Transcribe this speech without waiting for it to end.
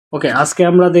ওকে, আজকে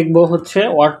আমরা দেখব হচ্ছে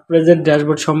ওয়ার্ডপ্রেসের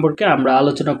ড্যাশবোর্ড সম্পর্কে আমরা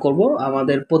আলোচনা করব।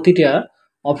 আমাদের প্রতিটা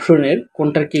অপশনের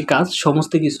কোনটার কি কাজ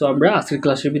সমস্ত কিছু আমরা আজকের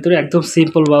ক্লাসের ভিতরে একদম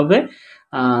সিম্পলভাবে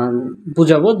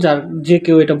বুঝাবো, যার যে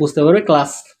কেউ এটা বুঝতে পারবে। ক্লাস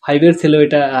 5-এর ছেলেও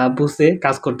এটা বুঝতে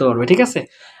কাজ করতে পারবে, ঠিক আছে।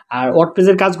 আর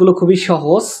ওয়ার্ডপ্রেসের কাজগুলো খুবই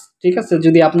সহজ, ঠিক আছে।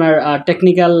 যদি আপনার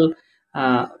টেকনিক্যাল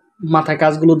মাথায়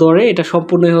কাজগুলো ধরে, এটা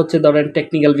সম্পূর্ণই হচ্ছে ধরেন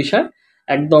টেকনিক্যাল বিষয়,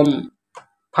 একদম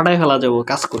ফাটাই ফেলা যাবো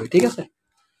কাজ করে, ঠিক আছে।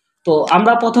 তো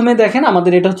আমরা প্রথমে দেখেন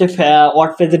আমাদের এটা হচ্ছে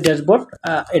ওয়ার্ডপ্রেসের ড্যাশবোর্ড।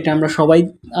 এটা আমরা সবাই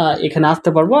এখানে আসতে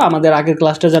পারবো। আমাদের আগের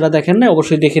ক্লাসটা যারা দেখেন না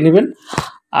অবশ্যই দেখে নেবেন।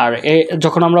 আর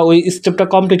যখন আমরা ওই স্টেপটা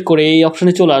কমপ্লিট করে এই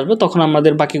অপশনে চলে আসবো তখন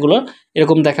আমাদের বাকিগুলো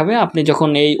এরকম দেখাবে। আপনি যখন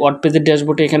এই ওয়ার্ডপ্রেসের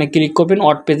ড্যাশবোর্ডে এখানে ক্লিক করবেন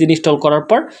ওয়ার্ডপ্রেস ইনস্টল করার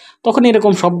পর, তখন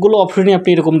এরকম সবগুলো অপশনই আপনি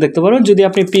এরকম দেখতে পারবেন। যদি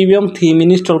আপনি প্রিমিয়াম থিম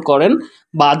ইনস্টল করেন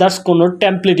বা আদার্স কোনো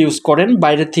টেমপ্লেট ইউজ করেন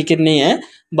বাইরের থেকে নিয়ে,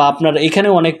 বা আপনার এখানে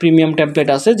অনেক প্রিমিয়াম টেমপ্লেট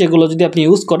আছে যেগুলো যদি আপনি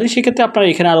ইউজ করেন সেক্ষেত্রে আপনার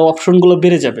এখানে আরও অপশনগুলো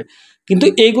বেড়ে যাবে। কিন্তু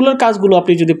এইগুলোর কাজগুলো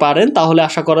আপনি যদি পারেন তাহলে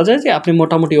আশা করা যায় যে আপনি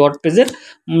মোটামুটি ওয়ার্ডপ্রেসের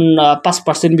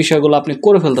 5% বিষয়গুলো আপনি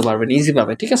করে ফেলতে পারবেন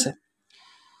ইজিভাবে, ঠিক আছে।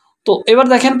 তো এবার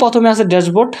দেখেন প্রথমে আছে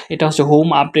ড্যাশবোর্ড, এটা হচ্ছে হোম,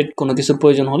 আপডেট কোনো কিছুর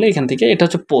প্রয়োজন হলে এখান থেকে। এটা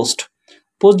হচ্ছে পোস্ট।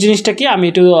 পোস্ট জিনিসটা কি, আমি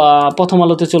একটু প্রথম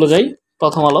আলোতে চলে যাই।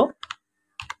 প্রথম আলো,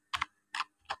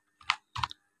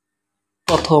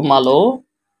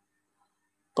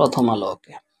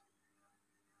 ওকে।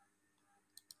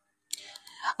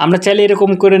 আমরা চাইলে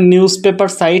এরকম করে নিউজ পেপার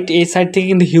সাইট, এই সাইট থেকে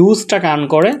কিন্তু হিউজ টাকা আর্ন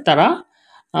করে তারা।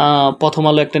 প্রথম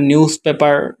আলো একটা নিউজ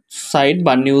পেপার সাইট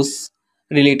বা নিউজ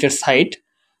রিলেটেড সাইট।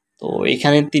 তো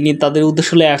এখানে তাদের উদ্দেশ্য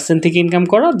হলো অ্যাডসেন্স থেকে ইনকাম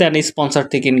করা, দেন স্পন্সর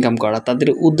থেকে ইনকাম করা। তাদের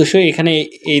উদ্দেশ্য এখানে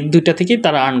এই দুইটা থেকেই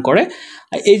তারা আর্ন করে।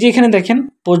 এই যে এখানে দেখেন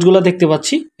পোস্টগুলো দেখতে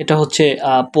পাচ্ছি, এটা হচ্ছে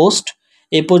পোস্ট।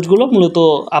 এই পোস্টগুলো মূলত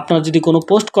আপনার যদি কোনো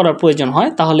পোস্ট করার প্রয়োজন হয়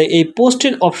তাহলে এই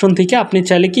পোস্টের অপশন থেকে আপনি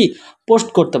চাইলে কি পোস্ট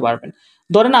করতে পারবেন।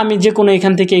 ধরেন আমি যে কোনো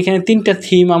এখান থেকে, এখানে 3টা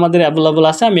থিম আমাদের অ্যাভেলেবল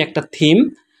আছে। আমি একটা থিম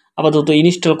আপাতত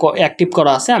ইনস্টল অ্যাক্টিভ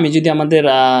করা আছে। আমি যদি আমাদের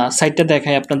সাইটটা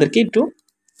দেখাই আপনাদেরকে একটু,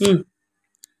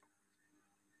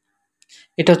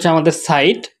 এটা হচ্ছে আমাদের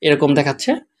সাইট, এরকম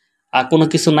দেখাচ্ছে। আর কোনো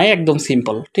কিছু নাই, একদম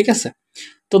সিম্পল, ঠিক আছে।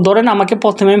 তো ধরেন আমাকে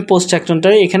প্রথমে আমি পোস্ট সেকশনটা,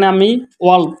 এখানে আমি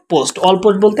অল পোস্ট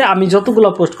বলতে আমি যতগুলো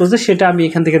পোস্ট করছি সেটা আমি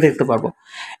এখান থেকে দেখতে পারবো।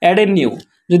 অ্যাড এ নিউ,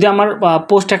 যদি আমার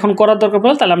পোস্ট এখন করার দরকার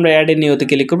পড়ে তাহলে আমরা অ্যাড এ নিউতে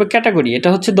ক্লিক করবো। ক্যাটাগরি, এটা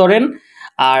হচ্ছে ধরেন,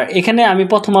 আর এখানে আমি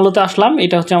প্রথম আলোতে আসলাম,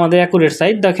 এটা হচ্ছে আমাদের অ্যাকুরেট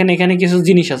সাইট। দেখেন এখানে কিছু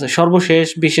জিনিস আছে, সর্বশেষ,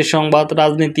 বিশেষ সংবাদ,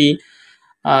 রাজনীতি,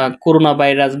 করোনা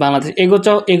ভাইরাস, বাংলাদেশ,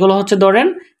 এগুলো হচ্ছে ধরেন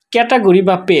ক্যাটাগরি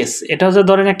বা পেজ। এটা হচ্ছে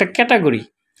ধরেন একটা ক্যাটাগরি।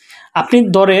 আপনি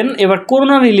ধরেন এবার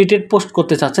করোনা রিলেটেড পোস্ট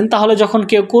করতে চাচ্ছেন, তাহলে যখন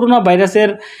কেউ করোনা ভাইরাসের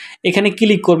এখানে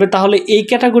ক্লিক করবে তাহলে এই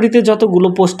ক্যাটাগরিতে যতগুলো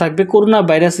পোস্ট থাকবে করোনা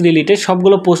ভাইরাস রিলেটেড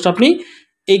সবগুলো পোস্ট আপনি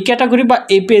এই ক্যাটাগরি বা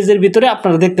এই পেজের ভিতরে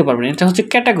আপনারা দেখতে পারবেন। এটা হচ্ছে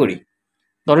ক্যাটাগরি।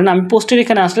 ধরেন আমি পোস্টের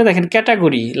এখানে আসলে দেখেন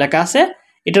ক্যাটাগরি লেখা আছে,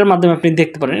 এটার মাধ্যমে আপনি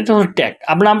দেখতে পারেন। এটা হচ্ছে ট্যাগ।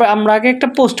 আমরা আগে একটা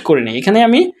পোস্ট করে নিই, এখানে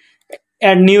আমি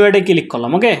অ্যাড নিউ অ্যাডে ক্লিক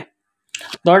করলাম। ওকে,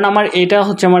 ধরেন আমার এটা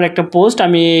হচ্ছে আমার একটা পোস্ট,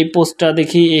 আমি এই পোস্টটা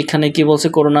দেখি এখানে কি বলছে,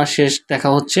 করোনা শেষ দেখা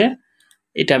হচ্ছে।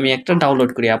 এটা আমি একটা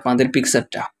ডাউনলোড করি আপনাদের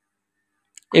পিকচারটা,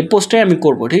 এই পোস্টটাই আমি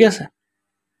করব, ঠিক আছে।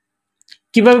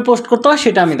 কিভাবে পোস্ট করতে হয়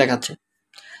সেটা আমি দেখাচ্ছি।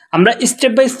 আমরা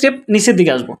স্টেপ বাই স্টেপ নিচের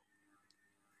দিকে আসবো।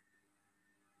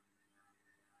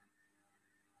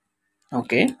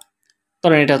 ওকে,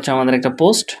 ধরেন এটা হচ্ছে আমাদের একটা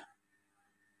পোস্ট,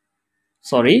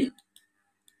 সরি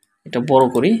এটা বড়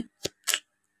করি,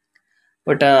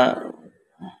 ওটা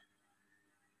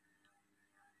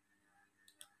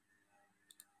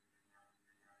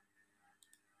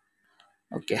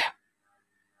ওকে।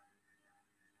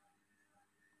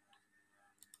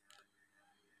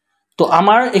 তো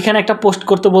আমার এখানে একটা পোস্ট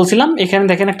করতে বলছিলাম, এখানে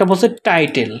দেখেন একটা বলছে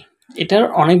টাইটেল। এটার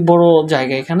অনেক বড়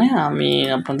জায়গা, এখানে আমি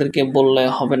আপনাদেরকে বললে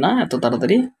হবে না এত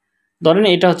তাড়াতাড়ি। ধরেন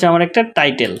এটা হচ্ছে আমার একটা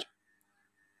টাইটেল।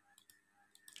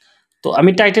 তো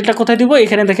আমি টাইটেলটা কোথায় দিব,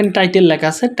 এখানে দেখেন টাইটেল লেখা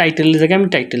আছে, টাইটেলের জায়গায় আমি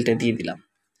টাইটেলটা দিয়ে দিলাম।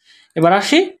 এবার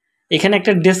আসি, এখানে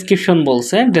একটা ডেসক্রিপশন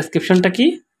বলছে, ডেসক্রিপশনটা কি,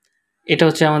 এটা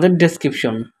হচ্ছে আমাদের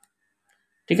ডেসক্রিপশন,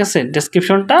 ঠিক আছে।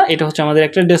 ডেসক্রিপশনটা এটা হচ্ছে আমাদের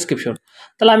একটা ডেসক্রিপশন।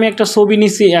 তাহলে আমি একটা ছবি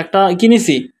নিছি, একটা কি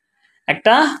নিছি,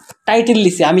 একটা টাইটেল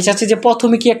নিছি। আমি চাচ্ছি যে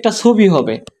প্রথমে কি একটা ছবি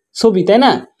হবে, ছবি, তাই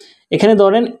না। এখানে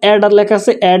ধরেন অ্যাড আর লেখা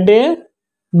আছে, অ্যাড এ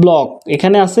ব্লগ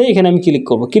এখানে আছে, এখানে আমি ক্লিক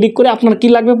করব। ক্লিক করে আপনার কি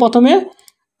লাগবে, প্রথমে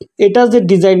এটার যে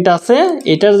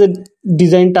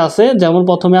ডিজাইনটা আছে, যেমন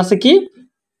প্রথমে আছে কি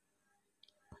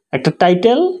একটা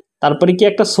টাইটেল, তারপরে কি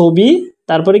একটা ছবি,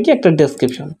 তারপরে কি একটা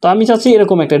ডেসক্রিপশন। তো আমি চাচ্ছি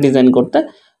এরকম একটা ডিজাইন করতে।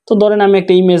 তো ধরেন আমি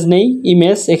একটা ইমেজ নেই,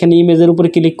 এখানে ইমেজের উপরে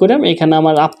ক্লিক করে এখানে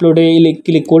আমার আপলোডে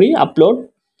ক্লিক করি,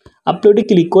 আপলোডে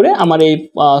ক্লিক করে আমার এই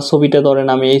ছবিটা, ধরেন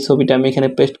আমি এই ছবিটা আমি এখানে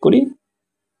পেস্ট করি।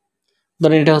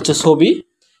 ধরেন এটা হচ্ছে ছবি,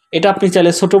 এটা আপনি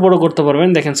চাইলে ছোট বড় করতে পারবেন,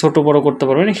 দেখেন ছোট বড় করতে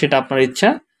পারবেন, সেটা আপনার ইচ্ছা,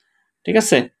 ঠিক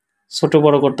আছে। ছোট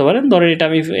বড় করতে পারেন। ধরেন এটা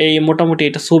আমি এই মোটামুটি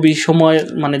এটা ছবি সময়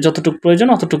মানে যতটুকু প্রয়োজন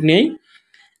অতটুকু নিয়েই।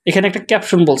 এখানে একটা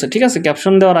ক্যাপশন বলছে, ঠিক আছে?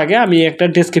 ক্যাপশন দেওয়ার আগে আমি একটা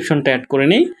ডেসক্রিপশনটা অ্যাড করে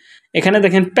নিই। এখানে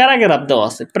দেখেন প্যারাগ্রাফ দেওয়া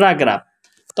আছে, প্যারাগ্রাফ।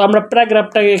 তো আমরা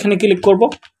প্যারাগ্রাফটাকে এখানে ক্লিক করব।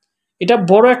 এটা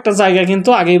বড় একটা জায়গা, কিন্তু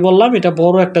আগেই বললাম এটা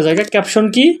বড় একটা জায়গা। ক্যাপশন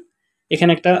কি?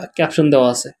 এখানে একটা ক্যাপশন দেওয়া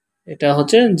আছে, এটা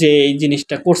হচ্ছে যে এই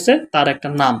জিনিসটা করছে তার একটা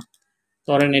নাম।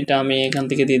 ধরেন এটা আমি এখান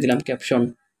থেকে দিয়ে দিলাম ক্যাপশন।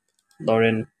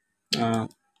 ধরেন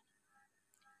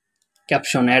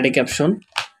ক্যাপশন, অ্যাড এ ক্যাপশন,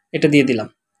 এটা দিয়ে দিলাম।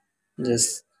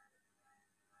 জাস্ট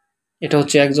এটা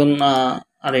হচ্ছে একজন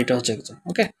আর এটা হচ্ছে একজন।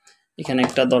 ওকে, এখানে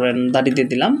একটা ধরেন দাড়ি দিয়ে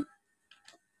দিলাম।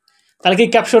 তাহলে কি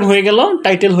ক্যাপশন হয়ে গেল,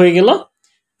 টাইটেল হয়ে গেল।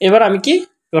 এবার আমি কি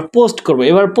এবার পোস্ট করব।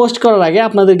 এবার পোস্ট করার আগে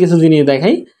আপনাদের কিছু জিনিস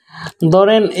দেখাই।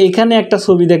 ধরেন এখানে একটা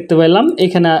ছবি দেখতে পেলাম,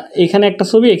 এখানে একটা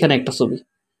ছবি, এখানে একটা ছবি,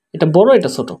 এটা বড় এটা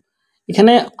ছোট।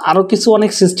 এখানে আরও কিছু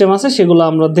অনেক সিস্টেম আছে, সেগুলো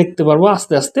আমরা দেখতে পারবো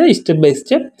আস্তে আস্তে, স্টেপ বাই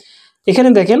স্টেপ। এখানে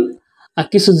দেখেন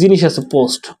কিছু জিনিস আছে।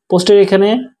 পোস্টের এখানে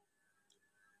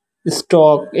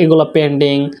স্টক, এগুলো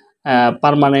পেন্ডিং,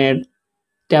 পার্মানেন্ট,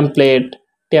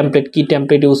 টেমপ্লেট কি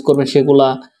টেমপ্লেট ইউজ করবেন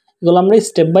এগুলো আমরা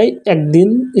স্টেপ বাই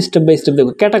স্টেপ দেখব।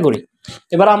 ক্যাটাগরি,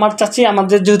 এবার আমার চাচ্ছি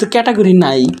আমাদের যেহেতু ক্যাটাগরি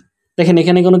নাই, দেখেন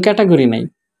এখানে কোনো ক্যাটাগরি নাই,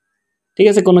 ঠিক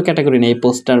আছে? কোনো ক্যাটাগরি নেই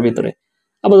পোস্টার ভিতরে।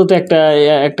 আপাতত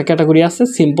একটা ক্যাটাগরি আছে,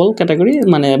 সিম্পল ক্যাটাগরি,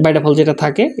 মানে বাই ডিফল্ট যেটা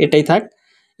থাকে এটাই থাক।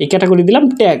 এই ক্যাটাগরি দিলাম।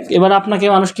 ট্যাগ, এবার আপনাকে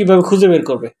মানুষ কিভাবে খুঁজে বের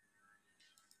করবে?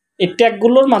 এই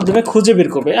ট্যাগগুলোর মাধ্যমে খুঁজে বের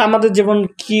করবে। আমাদের যেমন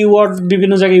কিওয়ার্ড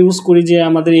বিভিন্ন জায়গায় ইউজ করি, যে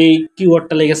আমাদের এই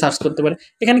কিওয়ার্ডটা লেগে সার্চ করতে পারে।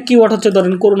 এখানে কিওয়ার্ড হচ্ছে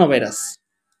ধরেন করোনা ভাইরাস,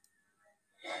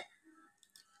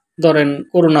 ধরেন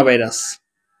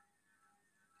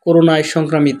করোনায়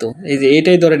সংক্রামিত, এই যে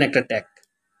এটাই ধরেন একটা ট্যাগ,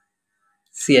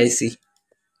 সিআইসি,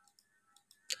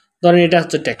 ধরেন এটা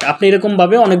হচ্ছে ট্যাগ। আপনি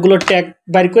এরকমভাবে অনেকগুলো ট্যাগ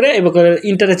বাইর করে এবার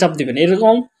ইন্টারে চাপ দিবেন।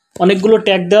 এরকম অনেকগুলো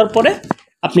ট্যাগ দেওয়ার পরে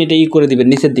আপনি এটা করে দিবেন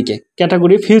নিচের দিকে।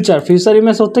 ক্যাটাগরি ফিউচার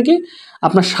ইমেজ হচ্ছে কি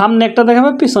আপনার সামনে একটা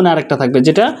দেখাবে, পিছনে আরেকটা থাকবে,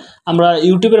 যেটা আমরা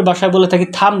ইউটিউবের ভাষায় বলে থাকি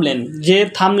থাম্বনেল। যে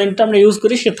থাম্বনেলটা আমরা ইউজ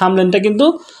করি, সে থাম্বনেলটা কিন্তু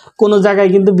কোনো জায়গায়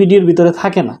কিন্তু ভিডিওর ভিতরে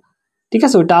থাকে না, ঠিক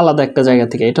আছে? ওইটা আলাদা একটা জায়গা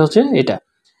থেকে। এটা হচ্ছে এটা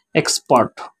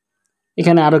এক্সপার্ট।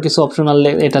 এখানে আরও কিছু অপশনাল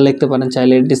এটা লিখতে পারেন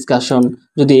চাইলে। ডিসকাশন,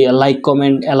 যদি লাইক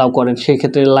কমেন্ট অ্যালাউ করেন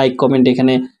সেক্ষেত্রে লাইক কমেন্ট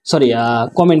এখানে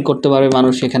কমেন্ট করতে পারবে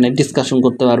মানুষ, এখানে ডিসকাশন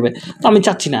করতে পারবে। তো আমি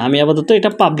চাচ্ছি না, আমি আপাতত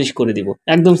এটা পাবলিশ করে দিব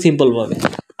একদম সিম্পলভাবে।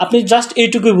 আপনি জাস্ট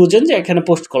এইটুকুই বুঝেন যে এখানে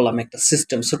পোস্ট করলাম একটা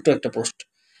সিস্টেম, ছোট্ট একটা পোস্ট।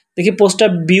 দেখি পোস্টটা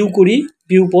ভিউ করি,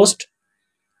 ভিউ পোস্ট,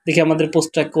 দেখি আমাদের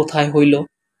পোস্টটা কোথায়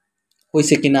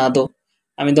হয়েছে কিনা আদৌ।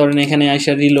 আমি ধরেন এখানে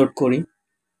আইসা রিলোড করি,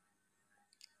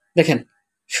 দেখেন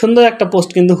সুন্দর একটা পোস্ট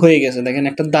কিন্তু হয়ে গেছে। দেখেন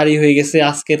একটা দাড়ি হয়ে গেছে,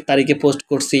 আজকের তারিখে পোস্ট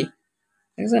করছি,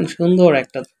 দেখছেন? সুন্দর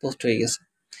একটা পোস্ট হয়ে গেছে।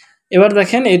 এবার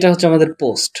দেখেন এটা হচ্ছে আমাদের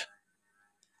পোস্ট,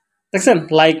 দেখছেন?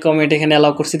 লাইক কমেন্ট এখানে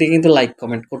অ্যালাউ করছি, দেখে কিন্তু লাইক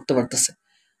কমেন্ট করতে পারতেছে।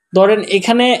 ধরেন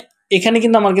এখানে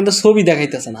কিন্তু আমার কিন্তু ছবি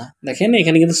দেখাইতেছে না, দেখেন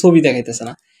এখানে কিন্তু ছবি দেখাইতেছে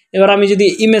না। এবার আমি যদি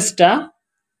ইমেজটা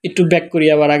একটু ব্যাক করি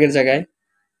আবার আগের জায়গায়,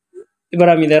 এবার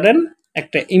আমি ধরেন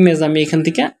একটা ইমেজ আমি এখান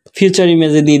থেকে ফিউচার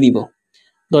ইমেজে দিয়ে দিব।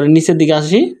 ধরেন নিচের দিকে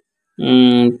আসি,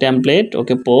 টেমপ্লেট,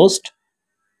 ওকে, পোস্ট,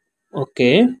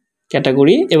 ওকে,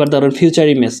 ক্যাটাগরি। এবার ধরেন ফিউচার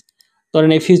ইমেজ,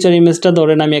 ধরেন এই ফিউচার ইমেজটা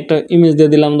ধরেন আমি একটা ইমেজ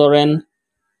দিয়ে দিলাম, ধরেন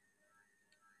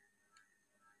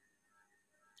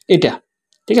এটা,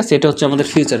 ঠিক আছে? এটা হচ্ছে আমাদের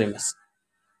ফিউচার ইমেজ।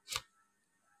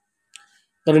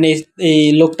 ধরেন এই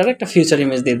লোকটার একটা ফিউচার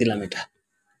ইমেজ দিয়ে দিলাম, এটা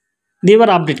দিয়ে এবার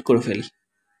আপডেট করে ফেলি,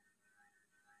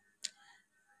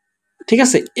 ঠিক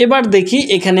আছে? এবার দেখি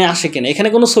এখানে আসে কিনা, এখানে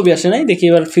কোনো ছবি আসে নাই। দেখি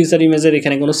এবার ফিউচার ইমেজের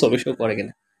এখানে কোনো ছবি শো করে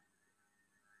কিনা,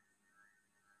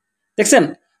 দেখছেন?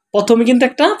 প্রথমে কিন্তু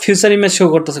একটা ফিউচার ইমেজ শো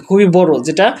করতেছে খুবই বড়,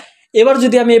 যেটা এবার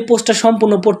যদি আমি এই পোস্টটা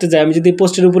সম্পূর্ণ পড়তে যাই, আমি যদি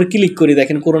পোস্টের উপরে ক্লিক করি,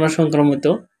 দেখেন করোনা সংক্রামিত,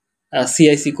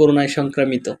 সিআইসি করোনায়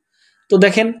সংক্রামিত। তো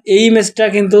দেখেন এই ইমেজটা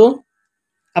কিন্তু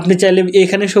আপনি চাইলে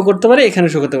এখানে শো করতে পারে, এখানে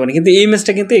শো করতে পারে, কিন্তু এই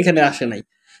ইমেজটা কিন্তু এখানে আসে নাই।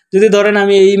 যদি ধরেন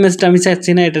আমি এই ইমেজটা আমি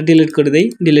চাচ্ছি না, এটা ডিলিট করে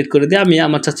দিই, আমি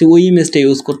আমার চাচ্ছি ওই ইমেজটা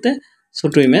ইউজ করতে,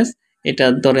 ছোট ইমেজ, এটা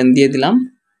ধরেন দিয়ে দিলাম।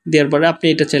 দেওয়ার পরে আপনি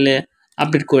এটা চাইলে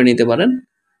আপডেট করে নিতে পারেন।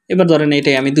 এবার ধরেন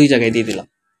এটাই আমি দুই জায়গায় দিয়ে দিলাম।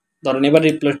 ধরেন এবার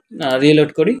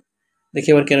রিলোড করি, দেখি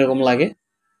এবার কিরকম লাগে।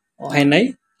 হয় নাই,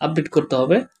 আপডেট করতে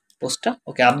হবে পোস্টটা।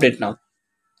 ওকে, আপডেট নাও,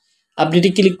 আপডেটে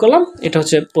ক্লিক করলাম, এটা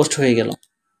হচ্ছে পোস্ট হয়ে গেল।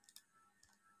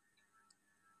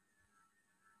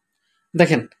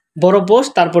 দেখেন বড় পোস্ট,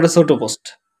 তারপরে ছোট পোস্ট,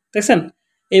 দেখছেন?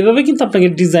 এইভাবে কিন্তু আপনাকে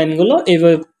ডিজাইনগুলো,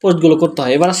 এইভাবে পোস্টগুলো করতে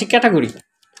হয়। এবার আসি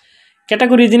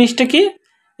ক্যাটাগরি জিনিসটা কি?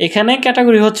 এখানে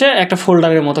ক্যাটাগরি হচ্ছে একটা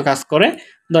ফোল্ডারের মতো কাজ করে।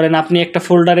 ধরেন আপনি একটা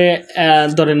ফোল্ডারে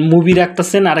ধরেন মুভি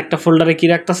রাখতেছেন, আরেকটা ফোল্ডারে কি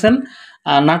রাখতেছেন,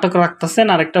 নাটক রাখতেছেন,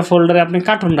 আরেকটা ফোল্ডারে আপনি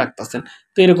কার্টুন রাখতেছেন।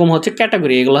 তো এরকম হচ্ছে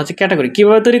ক্যাটাগরি, এগুলো হচ্ছে ক্যাটাগরি।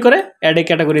 কীভাবে তৈরি করে? অ্যাড এ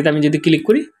ক্যাটাগরিতে আমি যদি ক্লিক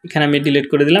করি, এখানে আমি ডিলিট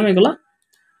করে দিলাম এগুলো।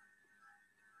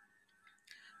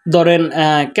 ধরেন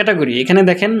ক্যাটাগরি, এখানে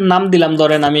দেখেন নাম দিলাম,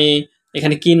 ধরেন আমি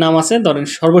এখানে কি নাম আছে, ধরেন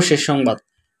সর্বশেষ সংবাদ,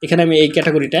 এখানে আমি এই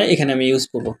ক্যাটাগরিটা এখানে আমি ইউজ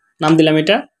করব, নাম দিলাম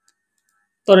এটা,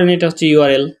 ধরেন এটা হচ্ছে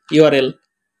ইউআরএল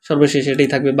সর্বশেষ এটাই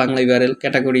থাকবে, বাংলা ইউআরএল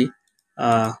ক্যাটাগরি,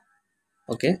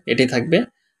 ওকে এটাই থাকবে,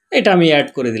 এটা আমি অ্যাড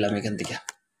করে দিলাম এখান থেকে।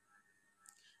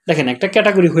 দেখেন একটা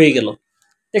ক্যাটাগরি হয়ে গেল,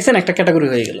 দেখছেন একটা ক্যাটাগরি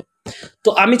হয়ে গেল। তো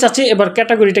আমি চাচ্ছি এবার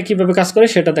ক্যাটাগরিটা কিভাবে কাজ করে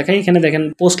সেটা দেখাই। এখানে দেখেন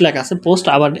পোস্ট লেখা আছে, পোস্ট,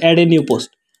 আবার অ্যাড এ নিউ পোস্ট,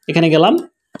 এখানে গেলাম,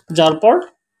 যাওয়ার পর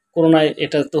করোনায়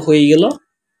এটা তো হয়েই গেল।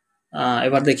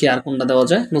 এবার দেখি আর কোনটা দেওয়া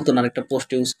যায়, নতুন আরেকটা পোস্ট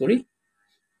ইউজ করি,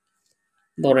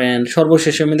 ধরেন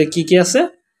সর্বশেষের মধ্যে কি কি আছে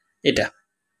এটা,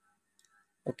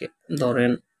 ওকে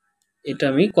ধরেন এটা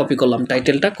আমি কপি করলাম,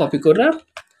 টাইটেলটা কপি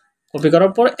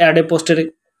করার পর অ্যাড এ পোস্টের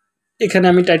এখানে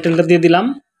আমি টাইটেলটা দিয়ে দিলাম।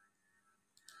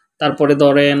 তারপরে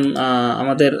ধরেন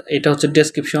আমাদের এটা হচ্ছে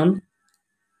ডেসক্রিপশন,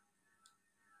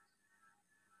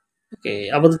 ওকে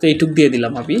আপাতত এইটুক দিয়ে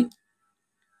দিলাম আমি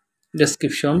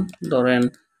ডেসক্রিপশন। ধরেন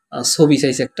ছবি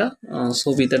চাইছে একটা,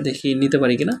 ছবিটা দেখি নিতে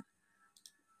পারি কিনা,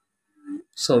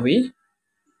 ছবি,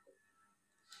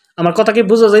 আমার কথা কি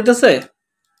বোঝা যাইতেছে?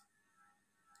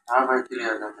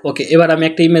 ওকে এবার আমি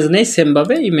একটা ইমেজ নেই, সেম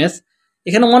ভাবে ইমেজ,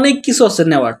 এখানে অনেক কিছু আছে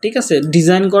নেওয়ার, ঠিক আছে,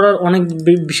 ডিজাইন করার অনেক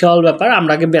বিশাল ব্যাপার,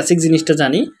 আমরা আগে বেসিক জিনিসটা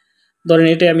জানি। ধরেন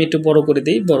এটা আমি একটু বড় করে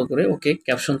দিই, বড় করে, ওকে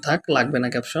ক্যাপশন থাক, লাগবে না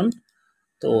ক্যাপশন।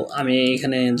 তো আমি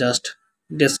এখানে জাস্ট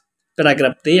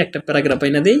প্যারাগ্রাফ দিই, একটা প্যারাগ্রাফ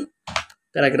এনে দিই,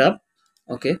 প্যারাগ্রাফ,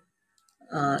 ওকে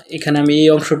এখানে আমি এই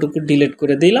অংশটুকু ডিলিট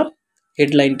করে দিলাম,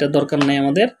 হেডলাইনটা দরকার নাই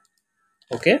আমাদের,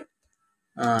 ওকে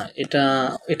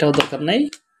এটাও দরকার নাই,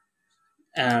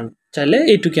 চাইলে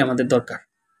এইটুকুই আমাদের দরকার।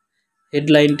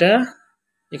 হেডলাইনটা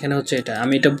এখানে হচ্ছে এটা,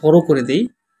 আমি এটা বড় করে দিই,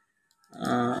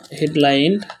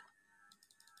 হেডলাইন,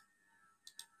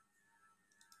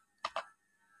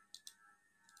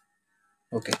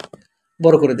 ওকে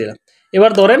বড় করে দিলাম।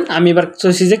 এবার ধরেন আমি এবার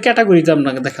চাইছি যে ক্যাটাগরিতে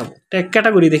আপনাকে দেখাবো,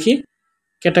 ক্যাটাগরি দেখি,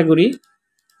 ক্যাটাগরি,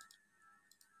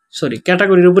 সরি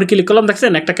ক্যাটাগরির উপরে ক্লিক করলাম,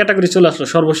 দেখছেন একটা ক্যাটাগরি চলে আসলো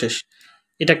সর্বশেষ,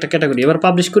 এটা একটা ক্যাটাগরি। এবার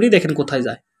পাবলিশ করি, দেখেন কোথায়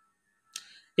যায়।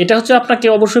 এটা হচ্ছে আপনাকে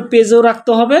অবশ্যই পেজেও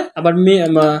রাখতে হবে, আবার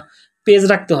পেজ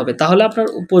রাখতে হবে, তাহলে আপনার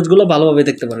পোস্টগুলো ভালোভাবে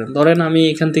দেখতে পারেন। ধরেন আমি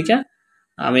এখান থেকে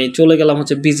আমি চলে গেলাম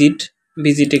হচ্ছে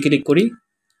ভিজিটে ক্লিক করি,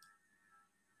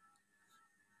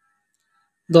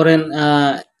 ধরেন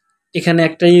এখানে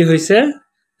একটাই হয়েছে,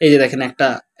 এই যে দেখেন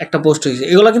একটা পোস্ট হয়েছে,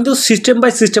 এগুলো কিন্তু সিস্টেম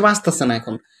বাই সিস্টেম আসতেছে না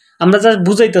এখন, আমরা জাস্ট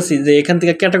বুঝাইতেছি যে এখান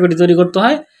থেকে ক্যাটাগরি তৈরি করতে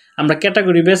হয়, আমরা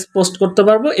ক্যাটাগরি বেস পোস্ট করতে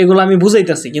পারবো, এগুলো আমি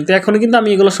বুঝাইতেছি, কিন্তু এখনো কিন্তু আমি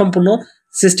এগুলো সম্পূর্ণ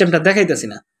সিস্টেমটা দেখাইতেছি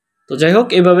না। তো যাই হোক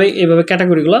এইভাবে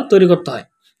ক্যাটাগরিগুলো তৈরি করতে হয়।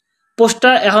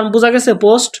 পোস্টটা এখন বোঝা গেছে,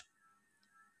 পোস্ট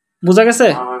বোঝা গেছে,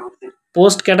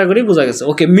 পোস্ট ক্যাটাগরি বোঝা গেছে,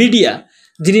 ওকে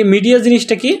মিডিয়া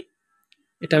জিনিসটা কি,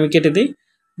 এটা আমি কেটে দিই।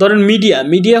 ধরেন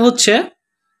মিডিয়া হচ্ছে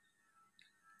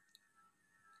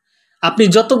আপনি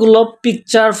যতগুলো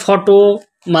পিকচার,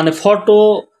 ফটো,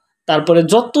 তারপরে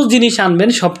যত জিনিস আনবেন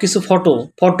সব কিছু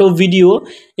ফটো ভিডিও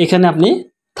এখানে আপনি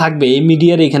থাকবে, এই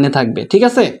মিডিয়ার এখানে থাকবে, ঠিক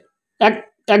আছে,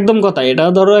 একদম কথা। এটা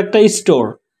ধরো একটা স্টোর,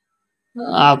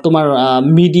 তোমার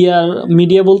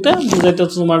মিডিয়া বলতে বুঝাইতে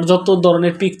হচ্ছে তোমার যত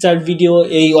ধরনের পিকচার ভিডিও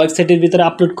এই ওয়েবসাইটের ভিতরে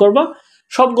আপলোড করবা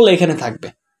সবগুলো এখানে থাকবে,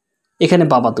 এখানে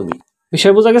পাবা তুমি,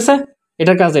 বিষয় বোঝা গেছে,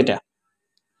 এটার কাজ এটা।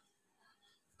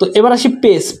 তো এবার আসি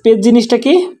পেজ জিনিসটা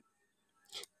কি,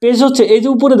 পেজ হচ্ছে এই যে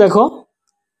উপরে দেখো,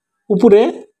 উপরে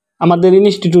আমাদের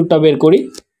ইনস্টিটিউটটা বের করি,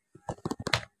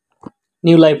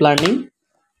 নিউ লাইফ লার্নিং,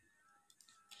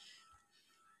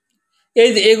 এই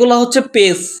যে এগুলা হচ্ছে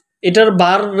পেজ, এটার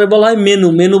বার বলা হয়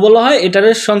মেনু বলা হয়, এটার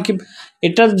সংক্ষিপ্ত,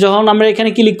 এটার যখন আমরা এখানে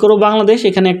ক্লিক করব বাংলাদেশ,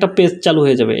 এখানে একটা পেজ চালু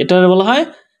হয়ে যাবে, এটার বলা হয়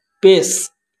পেজ,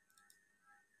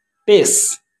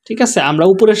 ঠিক আছে, আমরা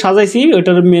উপরে সাজাইছি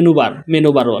ওইটার মেনু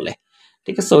বার বলে,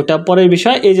 ঠিক আছে, ওটা পরের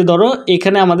বিষয়। এই যে ধরো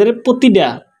এখানে আমাদের প্রতিটা,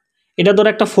 এটা ধরো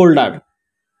একটা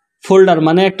ফোল্ডার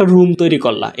মানে একটা রুম তৈরি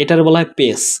করলা, এটার বলা হয়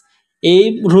পেজ। এই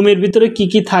রুমের ভিতরে কি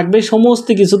কি থাকবে সমস্ত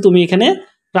কিছু তুমি এখানে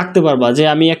রাখতে পারবা, যে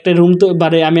আমি একটা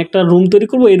রুম তৈরি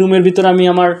করব, এই রুমের ভিতরে আমি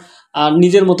আমার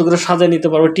নিজের মতো করে সাজিয়ে নিতে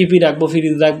পারবো, টিভি রাখবো,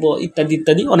 ফ্রিজ রাখবো, ইত্যাদি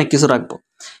ইত্যাদি অনেক কিছু রাখবো,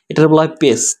 এটার বলা হয়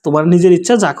পেজ। তোমার নিজের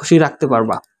ইচ্ছা যা খুশি রাখতে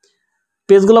পারবা।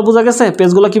 পেজগুলো বোঝা গেছে,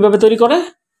 পেজগুলো কিভাবে তৈরি করে,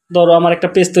 ধরো আমার একটা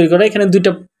পেজ তৈরি করে, এখানে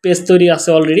দুইটা পেজ তৈরি আছে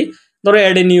অলরেডি, ধরো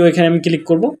অ্যাড এ নিউ, এখানে আমি ক্লিক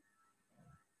করব,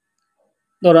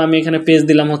 ধরো আমি এখানে পেজ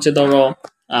দিলাম হচ্ছে, ধরো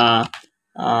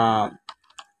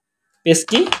পেজ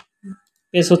কি,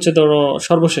 পেজ হচ্ছে ধরো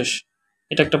সর্বশেষ,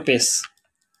 এটা একটা পেজ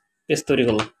তৈরি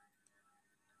করলাম,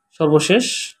 সর্বশেষ,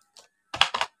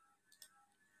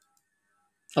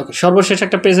 ওকে সর্বশেষ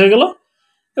একটা পেজ হয়ে গেল।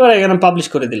 এবার এখানে পাবলিশ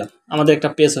করে দিলাম, আমাদের একটা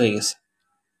পেজ হয়ে গেছে।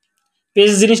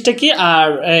 পেজ জিনিসটা কি, আর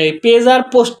এই পেজ আর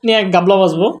পোস্ট নিয়ে গাবলা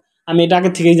বাজবো, আমি এটা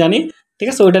আগে থেকেই জানি, ঠিক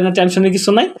আছে, ওইটা নিয়ে টেনশনের কিছু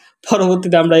নাই,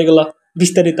 পরবর্তীতে আমরা এগুলো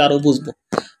বিস্তারিত আরও বুঝবো।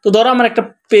 তো ধরো আমার একটা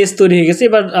পেজ তৈরি হয়ে গেছে,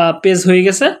 এবার পেজ হয়ে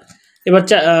গেছে, এবার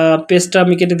পেজটা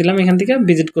আমি কেটে দিলাম, এখান থেকে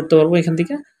ভিজিট করতে পারবো এখান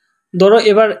থেকে। ধরো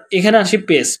এবার এখানে আসি,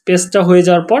 পেজটা হয়ে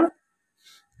যাওয়ার পর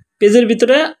পেজের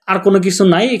ভিতরে আর কোনো কিছু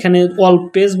নাই, এখানে অল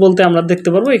পেজ বলতে আমরা দেখতে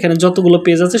পারবো এখানে যতগুলো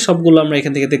পেজ আছে সবগুলো আমরা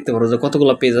এখান থেকে দেখতে পারবো যে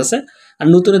কতগুলো পেজ আছে। আর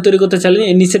নতুন তৈরি করতে চাইলে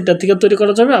এই নিচেরটা থেকে তৈরি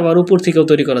করা যাবে, আবার উপর থেকেও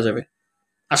তৈরি করা যাবে।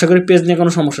 আশা করি পেজ নিয়ে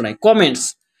কোনো সমস্যা নাই। কমেন্টস,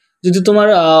 যদি তোমার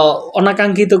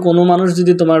অনাকাঙ্ক্ষিত কোনো মানুষ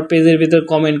যদি তোমার পেজের ভিতরে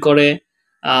কমেন্ট করে,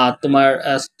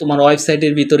 তোমার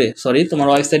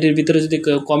ওয়েবসাইটের ভিতরে যদি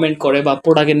কেউ কমেন্ট করে বা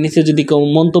প্রোডাক্টের নিচে যদি কেউ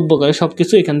মন্তব্য করে, সব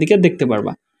কিছু এখান থেকে দেখতে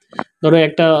পারবা। ধরো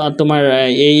একটা তোমার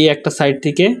এই একটা সাইট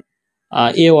থেকে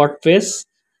ওয়ার্ডপ্রেস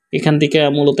এখান থেকে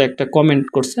মূলত একটা কমেন্ট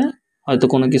করছে, হয়তো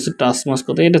কোনো কিছু টাচমাস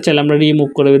করতে, এটা চাইলে আমরা রিমুভ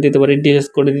করে দিতে পারি, ডিলিট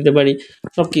করে দিতে পারি,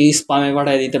 সব কি স্প্যামে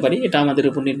পাঠিয়ে দিতে পারি, এটা আমাদের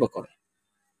উপর নির্ভর করে।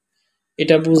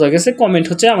 এটা বোঝা গেছে। কমেন্ট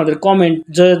হচ্ছে আমাদের কমেন্ট,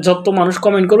 যত মানুষ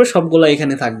কমেন্ট করবে সবগুলো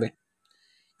এখানে থাকবে।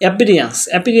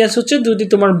 অ্যাপিরিয়েন্স হচ্ছে যদি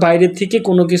তোমার বাইরে থেকে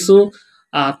কোনো কিছু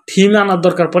থিম আনার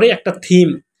দরকার পড়ে, একটা থিম,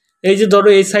 এই যে ধরো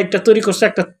এই সাইটটা তৈরি করছে,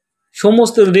 একটা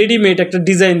সমস্ত রেডিমেড একটা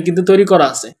ডিজাইন কিন্তু তৈরি করা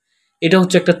আছে, এটা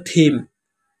হচ্ছে একটা থিম।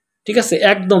 ঠিক আছে,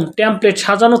 একদম টেমপ্লেট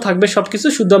সাজানো থাকবে সব কিছু,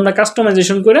 শুধু আমরা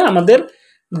কাস্টমাইজেশন করে আমাদের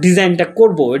ডিজাইনটা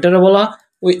করব, এটার বলা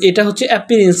এটা হচ্ছে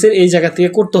অ্যাপিরিয়েন্সের এই জায়গা থেকে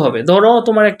করতে হবে। ধরো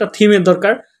তোমার একটা থিমের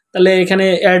দরকার, তাহলে এখানে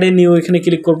অ্যাড এ নিউ এখানে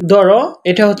ক্লিক করব। ধরো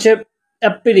এটা হচ্ছে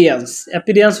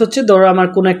অ্যাপিরিয়েন্স হচ্ছে ধরো আমার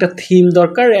কোনো একটা থিম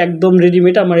দরকার, একদম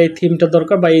রেডিমেড, আমার এই থিমটা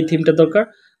দরকার বা এই থিমটা দরকার,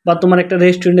 বা তোমার একটা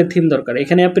রেস্টুরেন্টের থিম দরকার,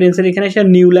 এখানে অ্যাপিরিয়েন্সের এখানে এসে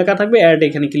নিউ লেখা থাকবে, অ্যাড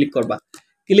এখানে ক্লিক করবা।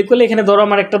 ক্লিক করলে এখানে ধরো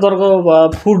আমার একটা দরকার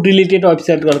ফুড রিলেটেড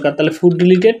ওয়েবসাইট দরকার, তাহলে ফুড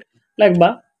রিলেটেড লাগবা,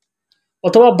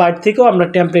 অথবা বাইরে থেকেও আমরা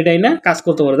টেমপ্লেট আইনা কাজ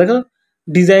করতে পারবো। দেখো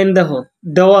ডিজাইন দেখো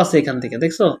দেওয়া আছে এখান থেকে,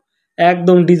 দেখছো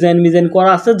একদম ডিজাইন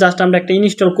করা আছে, জাস্ট আমরা একটা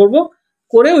ইনস্টল করব,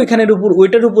 করে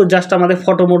ওইটার উপর জাস্ট আমাদের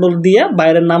ফটো মডেল দিয়ে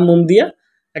বাইরের নাম দিয়ে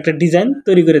একটা ডিজাইন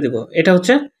তৈরি করে দেবো। এটা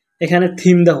হচ্ছে এখানে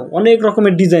থিম, দেখো অনেক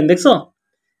রকমের ডিজাইন, দেখছো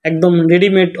একদম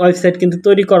রেডিমেড ওয়েবসাইট কিন্তু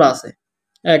তৈরি করা আছে,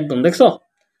 একদম দেখছো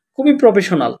খুবই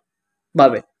প্রফেশনাল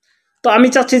ভাবে। তো আমি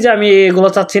চাচ্ছি যে আমি এগুলো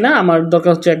চাচ্ছি না, আমার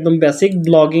দরকার হচ্ছে একদম বেসিক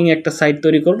ব্লগিং একটা সাইট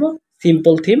তৈরি করব,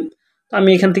 সিম্পল থিম। তো আমি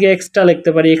এখান থেকে এক্সট্রা লিখতে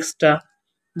পারি, এক্সট্রা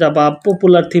যা বা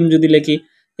পপুলার থিম যদি লিখি,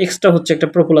 এক্সট্রা হচ্ছে একটা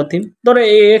পপুলার থিম, ধরো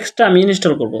এই এক্সট্রা আমি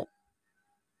ইনস্টল করব,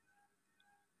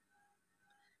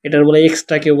 এটার বলে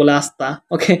এক্সট্রা, কেউ বলে আস্তা,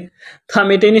 ওকে। তো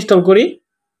আমি এটা ইনস্টল করি,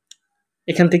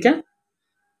 এখান থেকে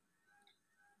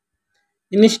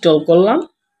ইনস্টল করলাম।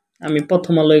 আমি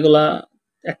প্রথম আলো এগুলা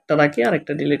একটা রাখি আর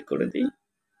একটা ডিলিট করে দিই।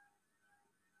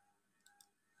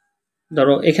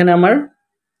 ধরো এখানে আমার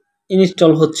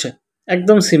ইনস্টল হচ্ছে,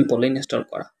 একদম সিম্পল ইনস্টল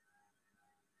করা।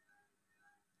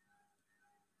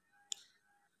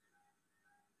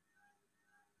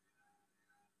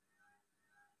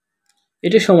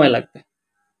 এটা সময় লাগবে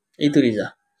এই তৈরি যা,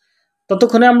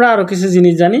 ততক্ষণে আমরা আরো কিছু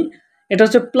জিনিস জানি। এটা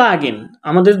হচ্ছে প্লাগ ইন।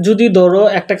 আমাদের যদি ধরো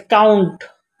একটা কাউন্ট,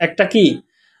 একটা কি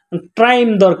টাইম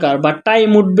দরকার বা টাইম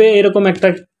উঠবে এরকম একটা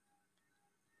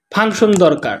ফাংশন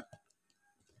দরকার,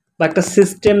 বা একটা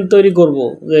সিস্টেম তৈরি করব,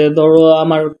 যে ধরো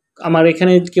আমার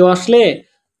এখানে কেউ আসলে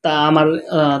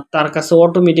তার কাছে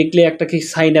অটোমেটিকলি একটা কি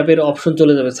সাইন আপের অপশন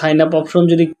চলে যাবে,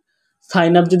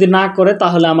 সাইন আপ যদি না করে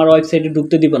তাহলে আমার ওয়েবসাইটে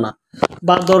ঢুকতে দিব না।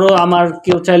 বা ধরো আমার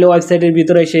কেউ চাইলে ওয়েবসাইটের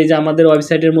ভিতরে এসে, যে আমাদের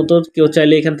ওয়েবসাইটের মতো কেউ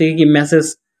চাইলে এখান থেকে কি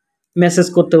মেসেজ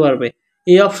করতে পারবে,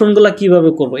 এই অপশনগুলো কিভাবে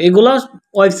করব, এগুলা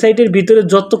ওয়েবসাইটের ভিতরে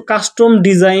যত কাস্টম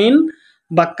ডিজাইন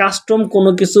বা কাস্টম কোনো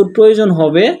কিছুর প্রয়োজন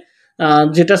হবে,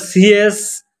 যেটা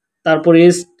তারপরে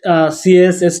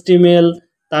এসটিএমএল,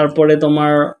 তারপরে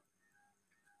তোমার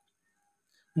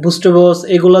বুস্টেবস,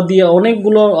 এগুলা দিয়ে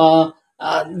অনেকগুলো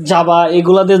জাভা,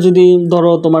 এগুলা দিয়ে যদি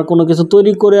ধরো তোমার কোনো কিছু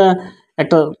তৈরি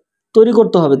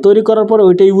করতে হবে, তৈরি করার পরে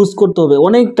ওইটা ইউজ করতে হবে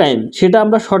অনেক টাইম, সেটা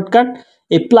আমরা শর্টকাট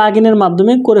এই প্লাগ ইনের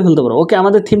মাধ্যমে করে ফেলতে পারবো। ওকে,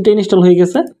 আমাদের থিমটা ইনস্টল হয়ে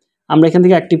গেছে, আমরা এখান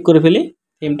থেকে অ্যাক্টিভ করে ফেলি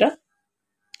থিমটা।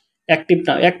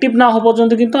 অ্যাক্টিভ না হওয়া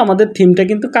পর্যন্ত কিন্তু আমাদের থিমটা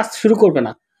কিন্তু কাজ শুরু করবে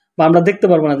না, বা আমরা দেখতে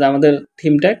পারবো না যে আমাদের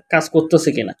থিমটা কাজ করতেছে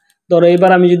কিনা। ধরো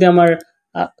এবার আমি যদি আমার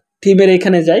থিমের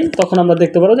এখানে যাই, তখন আমরা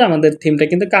দেখতে পারবো যে আমাদের থিমটা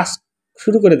কিন্তু কাজ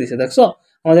শুরু করে দিয়েছে। দেখছো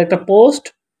আমাদের একটা পোস্ট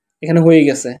এখানে হয়ে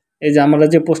গেছে, এই যে আমরা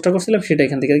যে পোস্টটা করছিলাম সেটা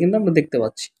এখান থেকে কিন্তু আমরা দেখতে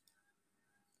পাচ্ছি,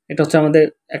 এটা হচ্ছে আমাদের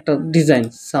একটা ডিজাইন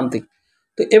সামথিং।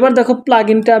 তো এবার দেখো প্লাগ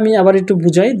ইনটা আমি আবার একটু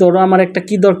বুঝাই। ধরো আমার একটা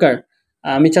কি দরকার,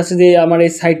 আমি চাচ্ছি যে আমার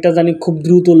এই সাইটটা জানি খুব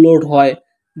দ্রুত লোড হয়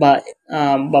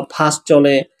বা ফাস্ট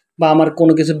চলে, বা আমার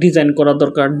কোনো কিছু ডিজাইন করা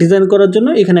দরকার, ডিজাইন করার জন্য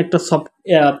এখানে একটা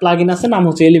প্লাগ ইন আছে, নাম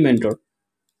হচ্ছে এলিমেন্টর।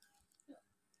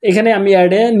 এখানে আমি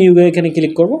অ্যাড এ নিউ এখানে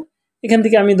ক্লিক করব। এখান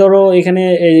থেকে আমি ধরো এখানে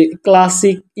এই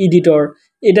ক্লাসিক এডিটর,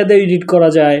 এটাতে এডিট করা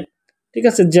যায়, ঠিক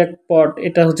আছে। জ্যাকপট,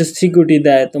 এটা হচ্ছে সিকিউরিটি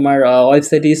দেয়, তোমার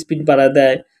ওয়েবসাইটে স্পিড বাড়ায়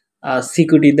দেয়,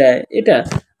 সিকিউরিটি দেয় এটা।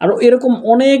 আরও এরকম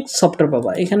অনেক সফটওয়্যার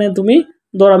পাবা। এখানে তুমি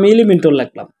ধরো আমি এলিমেন্টর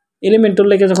লিখলাম, এলিমেন্টর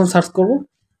লিখে যখন সার্চ করব,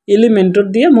 এলিমেন্টর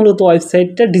দিয়ে মূলত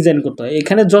ওয়েবসাইটটা ডিজাইন করতে হয়।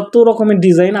 এখানে যত রকমের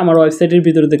ডিজাইন আমার ওয়েবসাইটের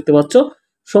ভিতরে দেখতে পাচ্ছ,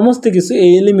 সমস্ত কিছু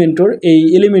এই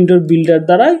এলিমেন্টর বিল্ডার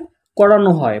দ্বারাই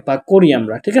করানো হয় বা করি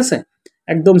আমরা, ঠিক আছে?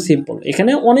 একদম সিম্পল।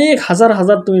 এখানে অনেক হাজার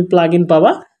হাজার তুমি প্লাগ ইন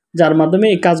পাবা, যার মাধ্যমে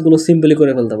এই কাজগুলো সিম্পলি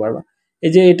করে ফেলতে পারবা।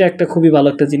 এই যে এটা একটা খুবই ভালো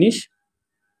একটা জিনিস,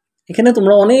 এখানে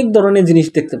তোমরা অনেক ধরনের জিনিস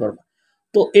দেখতে পারবা।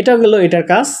 তো এটা গেল এটার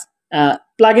কাজ।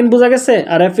 প্লাগ ইন বোঝা গেছে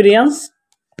আর অ্যাপিরিয়েন্স?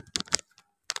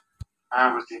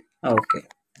 ওকে,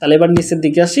 তাহলে এবার নিচের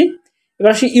দিকে আসি।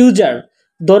 এবার আসি ইউজার।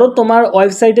 ধরো তোমার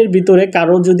ওয়েবসাইটের ভিতরে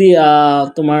কারো যদি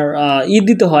তোমার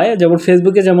দিতে হয়, যেমন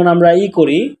ফেসবুকে যেমন আমরা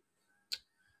করি,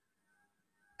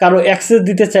 কারো অ্যাক্সেস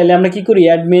দিতে চাইলে আমরা কি করি,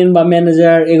 অ্যাডমিন বা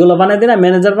ম্যানেজার এগুলো বানাই দিই না,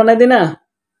 ম্যানেজার বানাই দিই না।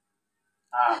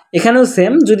 এখানেও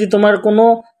সেম, যদি তোমার কোনো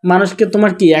মানুষকে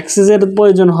তোমার কি অ্যাক্সেসের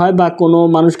প্রয়োজন হয় বা কোনো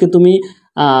মানুষকে তুমি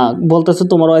বলতেছো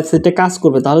তোমার ওয়েবসাইটে কাজ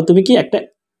করবে, তাহলে তুমি কি একটা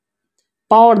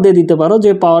পাওয়ার দিয়ে দিতে পারো,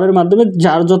 যে পাওয়ারের মাধ্যমে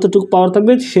যার যতটুকু পাওয়ার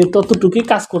থাকবে সে ততটুকুই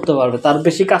কাজ করতে পারবে, তার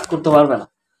বেশি কাজ করতে পারবে না।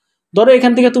 ধরো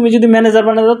এখান থেকে তুমি যদি ম্যানেজার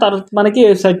বানিয়ে দাও, তার মানে কি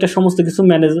ওয়েবসাইটটা সমস্ত কিছু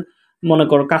ম্যানেজ মনে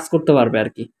করো কাজ করতে পারবে আর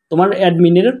কি, তোমার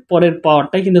অ্যাডমিনের পরের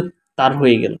পাওয়ারটাই কিন্তু তার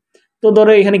হয়ে গেল। তো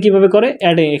ধরো এখানে কিভাবে করে,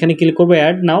 অ্যাডে এখানে ক্লিক করবো,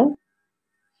 অ্যাড নাও।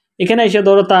 এখানে এসে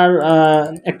ধরো তার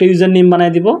একটা ইউজার নেম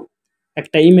বানিয়ে দিব,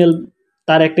 একটা ইমেল,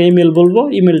 তার একটা ইমেল বলবো,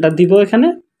 ইমেলটা দিব এখানে।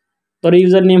 ধরো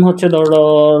ইউজার নেম হচ্ছে ধরো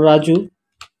রাজু,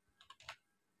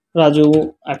 রাজু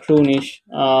 119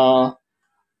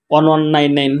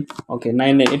 1199, ওকে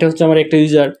 99, এটা হচ্ছে আমার একটা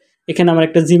ইউজার। এখানে আমার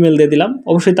একটা জিমেল দিয়ে দিলাম,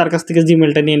 অবশ্যই তার কাছ থেকে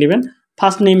জিমেলটা নিয়ে নেবেন।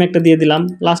 ফার্স্ট নেম একটা দিয়ে দিলাম,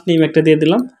 লাস্ট নেম একটা দিয়ে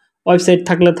দিলাম। ওয়েবসাইট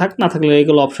থাকলে থাক, না থাকলে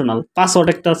এগুলো অপশনাল। পাসওয়ার্ড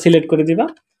একটা সিলেক্ট করে দিবা।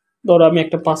 ধরো আমি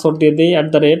একটা পাসওয়ার্ড দিয়ে দিই,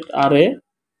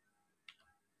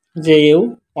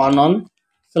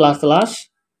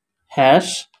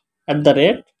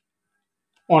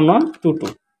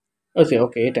 @RAJU11/#1122। ওকে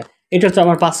ওকে, এটা এটা হচ্ছে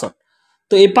আমার পাসওয়ার্ড।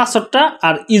 তো এই পাসওয়ার্ডটা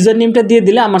আর ইউজার নেমটা দিয়ে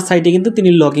দিলে আমার সাইটে কিন্তু তিনি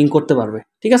লগ ইন করতে পারবে,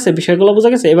 ঠিক আছে? বিষয়গুলো বোঝা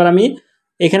গেছে? এবার আমি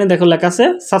এখানে দেখো লেখা আছে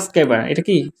সাবস্ক্রাইবার, এটা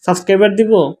কি সাবস্ক্রাইবার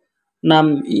দিব, নাম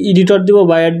এডিটর দিব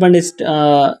বা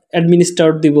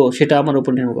অ্যাডমিনিস্ট্রেটর দিব, সেটা আমার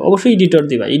উপর নির্ভর করে। অবশ্যই এডিটর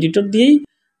দিবা, এডিটর দিয়েই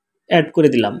অ্যাড করে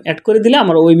দিলাম। অ্যাড করে দিলে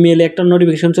আমার ওই মেলে একটা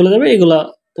নোটিফিকেশন চলে যাবে, এগুলা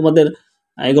তোমাদের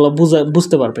এগুলো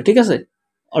বুঝতে পারবে, ঠিক আছে?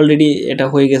 অলরেডি এটা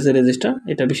হয়ে গেছে রেজিস্টার,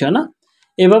 এটা বিষয় না।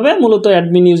 এভাবে মূলত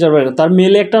অ্যাডমিন ইউজার বাইরে তার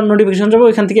মেলে একটা নোটিফিকেশন যাবে,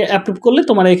 ওইখান থেকে অ্যাপ্রুভ করলে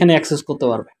তোমার এখানে অ্যাক্সেস করতে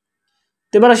পারবে।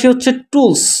 তো এবার আসি হচ্ছে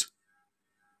টুলস।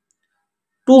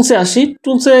 টুলসে আসি,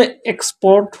 টুলসে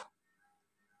এক্সপোর্ট,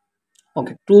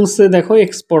 ওকে টুলসে দেখো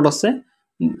এক্সপোর্ট আছে,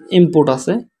 ইম্পোর্ট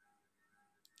আছে।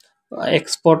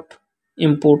 এক্সপোর্ট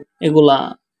ইম্পোর্ট এগুলা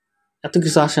এত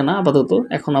কিছু আসে না আপাতত,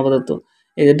 এখন আপাতত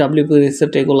এই যে WP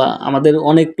রিসেট এগুলা আমাদের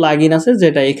অনেক প্লাগ ইন আছে,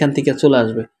 যেটা এখান থেকে চলে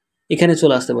আসবে, এখানে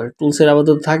চলে আসতে পারে। টুলসের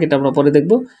আপাতত থাক, এটা আমরা পরে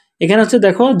দেখব। এখানে হচ্ছে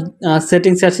দেখো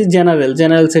সেটিংসে আসি, জেনারেল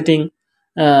সেটিং,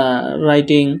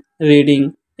 রাইটিং, রিডিং,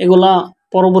 এগুলা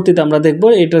পরবর্তীতে আমরা দেখব।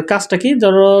 এটার কাজটা কি,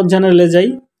 ধরো জেনারেলে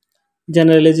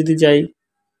যদি যাই,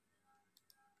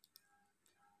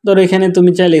 ধরো এখানে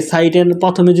তুমি চাইলে সাইটের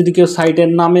প্রথমে যদি কেউ সাইটের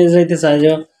নামে যাইতে চায়,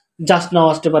 যে জাস্ট নাও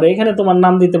আসতে পারে, এখানে তোমার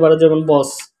নাম দিতে পারো, যেমন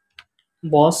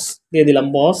বস দিয়ে দিলাম,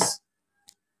 বস,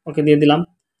 ওকে দিয়ে দিলাম।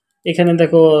 এখানে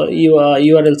দেখো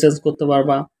ইউআরএল চেঞ্জ করতে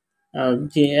পারবা,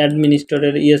 যে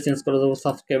অ্যাডমিনিস্ট্রেটরের চেঞ্জ করে দেবো,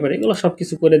 সাবস্ক্রাইবার এগুলো সব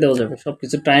কিছু করে দেওয়া যাবে, সব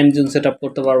কিছু টাইম জোন সেট আপ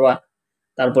করতে পারবা,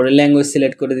 তারপরে ল্যাঙ্গুয়েজ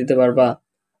সিলেক্ট করে দিতে পারবা,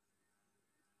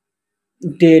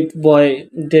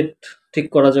 ডেট ঠিক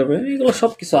করা যাবে, এগুলো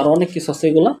সব কিছু আর অনেক কিছু আছে।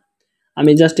 এগুলো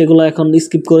আমি জাস্ট এগুলো এখন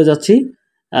স্কিপ করে যাচ্ছি।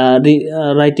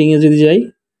 রাইটিংয়ে যদি যাই,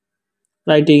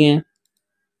 রাইটিংয়ে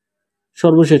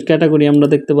সর্বশেষ ক্যাটাগরি আমরা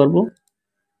দেখতে পারবো,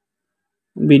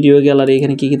 ভিডিও গ্যালারি,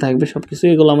 এখানে কি কি থাকবে সব কিছু,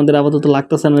 এগুলো আমাদের আপাতত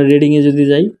লাগতেছে না। রিডিংয়ে যদি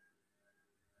যাই,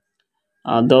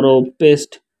 ধরো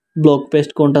ব্লগ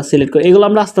পেস্ট কোনটা সিলেক্ট করে, এগুলো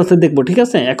আমরা আস্তে আস্তে দেখবো, ঠিক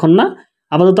আছে? এখন না,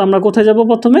 আপাতত আমরা কোথায় যাব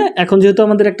প্রথমে, এখন যেহেতু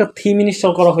আমাদের একটা থিম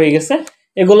ইনস্টল করা হয়ে গেছে,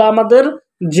 এগুলো আমাদের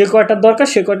যে কয়টা দরকার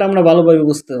সে কয়টা আমরা ভালোভাবে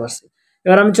বুঝতে পারছি।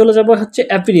 এবার আমি চলে যাব হচ্ছে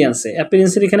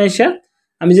অ্যাপিরিয়েন্সের এখানে এসে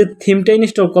আমি যে থিমটা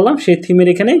ইনস্টল করলাম সেই থিমের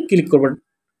এখানে ক্লিক করব।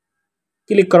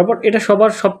 ক্লিক করার পর এটা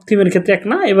সব থিমের ক্ষেত্রে এক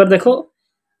না। এবার দেখো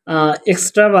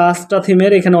এক্সট্রা বা আস্ট্রা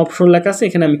থিমের এখানে অপশন লেখা আছে,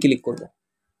 এখানে আমি ক্লিক করব।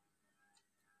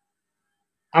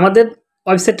 আমাদের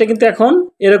ওয়েবসাইটটা কিন্তু এখন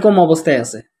এরকম অবস্থায়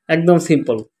আছে, একদম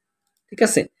সিম্পল, ঠিক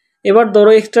আছে? এবার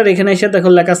ধরো এক্সট্রা এখানে এসে দেখো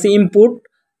লেখা আছে ইনপুট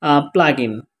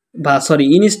প্লাগইন বা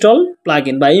ইনস্টল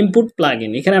প্লাগইন বা ইনপুট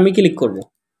প্লাগইন, এখানে আমি ক্লিক করব।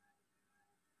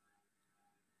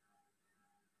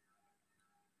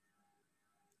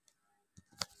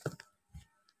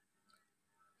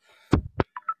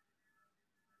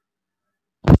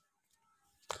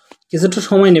 কিছুটা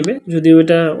সময় নেবে, যদিও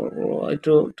এটা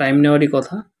একটু টাইম নেওয়ারই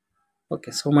কথা। ওকে,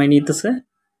 সময় নিতেছে।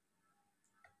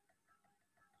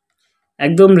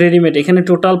 একদম রেডিমেড। এখানে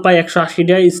টোটাল পাই 180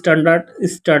 টা স্ট্যান্ডার্ড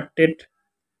স্টার্টেড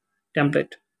টেমপ্লেট।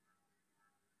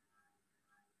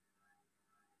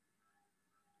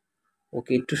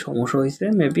 ওকে, একটু সমস্যা হয়েছে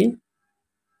মেবি।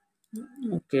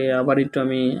 ওকে, আবার একটু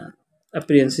আমি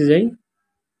অ্যাপিয়ারেন্সে যাই।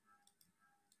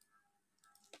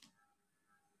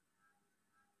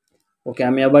 ওকে,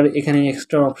 আমি আবার এখানে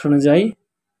এক্সট্রা অপশনে যাই।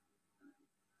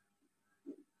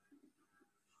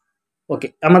 ওকে,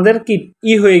 আমাদের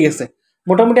কি হয়ে গেছে,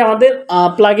 মোটামুটি আমাদের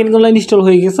প্লাগইনগুলো ইনস্টল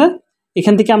হয়ে গেছে।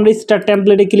 এখান থেকে আমরা স্টার্ট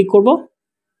টেমপ্লেটে ক্লিক করব,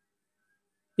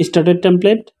 স্টার্টেড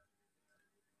টেমপ্লেট।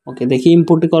 ওকে, দেখি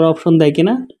ইম্পোর্ট করার অপশন দেয়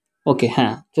কিনা। ওকে,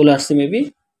 হ্যাঁ চলে আসছে মেবি।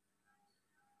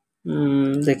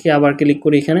 দেখি আবার ক্লিক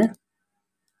করি এখানে।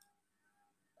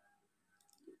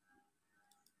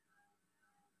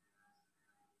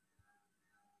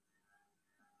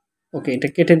 ওকে, এটা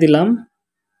কেটে দিলাম।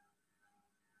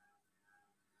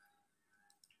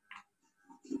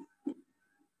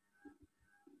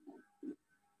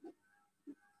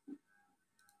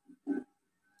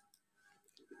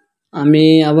 আমি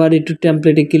আবার একটু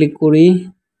টেমপ্লেটে ক্লিক করি,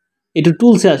 একটু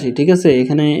টুলসে আসি, ঠিক আছে।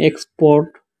 এখানে এক্সপোর্ট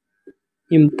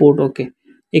ইম্পোর্ট। ওকে,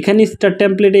 এখানে স্টার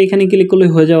টেমপ্লেটে এখানে ক্লিক করলে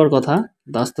হয়ে যাওয়ার কথা,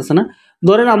 আসতেছে না।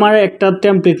 ধরেন আমার একটা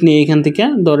টেমপ্লেট নিয়ে এখান থেকে,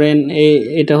 ধরেন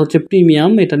এটা হচ্ছে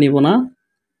প্রিমিয়াম, এটা নিব না।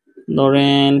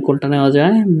 ধরেন কোনটা নেওয়া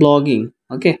যায়, ব্লগিং।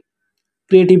 ওকে,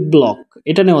 ক্রিয়েটিভ ব্লগ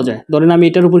এটা নেওয়া যায়। ধরেন আমি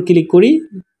এটার উপর ক্লিক করি,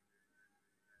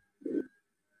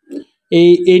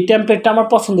 এই টেমপ্লেটটা আমার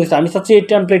পছন্দ হয়েছে, আমি চাচ্ছি এই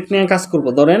টেমপ্লেট নিয়ে কাজ করব।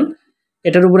 ধরেন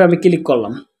এটার উপরে আমি ক্লিক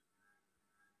করলাম।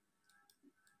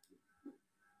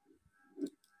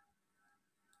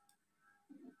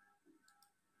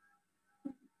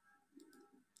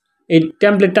 এই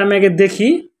টেমপ্লেটটা আমি আগে দেখি।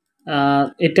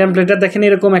 এই টেমপ্লেটটা দেখেন,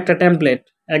 এরকম একটা টেমপ্লেট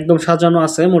একদম সাজানো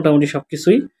আছে মোটামুটি সব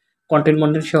কিছুই,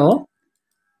 কন্টেন্ট সহ।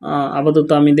 আপাতত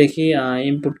আমি দেখি,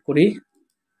 ইনপুট করি।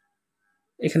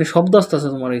 এখানে শব্দ আসতেছে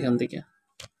তোমার এখান থেকে।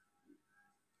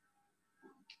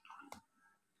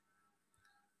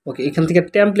 ওকে, এখান থেকে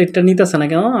টেমপ্লেটটা নিতেছে না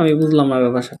কেন, আমি বুঝলাম না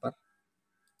ব্যাপার স্যাপার।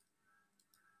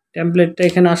 টেমপ্লেটটা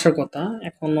এখানে আসার কথা,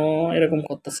 এখনো এরকম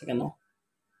করতেছে কেন?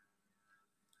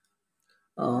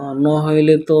 ন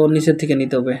হইলে তো নিচের থেকে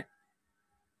নিতে হবে।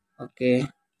 ওকে,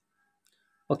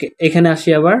 ওকে, এখানে আসি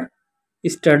আবার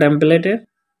স্টার টেমপ্লেটে।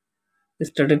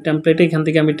 স্টার্টেড টেমপ্লেটে এখান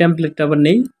থেকে আমি টেমপ্লেটটা আবার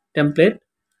নেই। টেমপ্লেট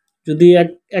যদি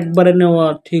একবারে নেওয়া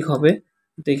ঠিক হবে,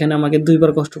 তো এখানে আমাকে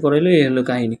দুইবার কষ্ট করাইলো, এই হলো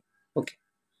কাহিনী। ওকে,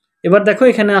 এবার দেখো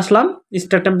এখানে আসলাম,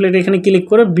 স্টার টেমপ্লেট এখানে ক্লিক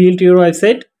করে বিল্ড ইউর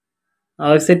ওয়েবসাইট।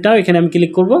 ওয়েবসাইটটাও এখানে আমি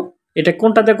ক্লিক করব। এটা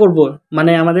কোনটাতে করব,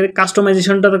 মানে আমাদের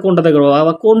কাস্টমাইজেশনটাতে কোনটাতে করবো,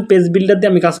 আবার কোন পেজ বিল্ডার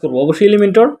দিয়ে আমি কাজ করব? অবশ্যই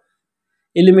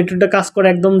এলিমেন্টরটা কাজ করে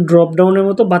একদম ড্রপ ডাউনের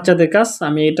মতো বাচ্চাদের কাজ,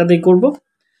 আমি এটাতেই করব।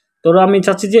 ধরো আমি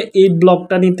চাচ্ছি যে এই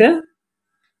ব্লগটা নিতে,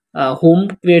 হোম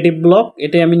ক্রিয়েটিভ ব্লগ,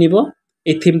 এটাই আমি নিব।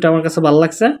 এই থিমটা আমার কাছে ভালো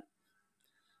লাগছে।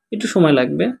 একটু সময়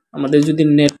লাগবে, আমাদের যদি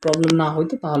নেট প্রবলেম না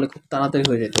হইতো তাহলে খুব তাড়াতাড়ি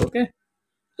হয়ে যেত। ওকে,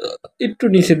 একটু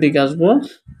নিচের দিকে আসবো।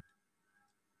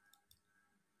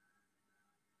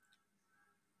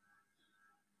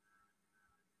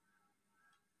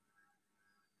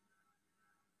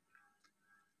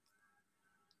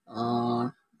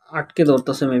 আটকে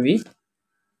ধরতেছে মেবি।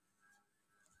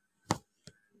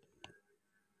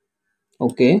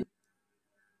 ওকে,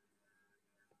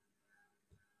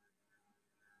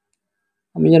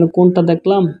 আমি যেন কোনটা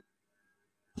দেখলাম,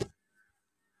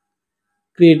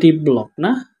 ক্রিয়েটিভ ব্লক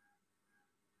না?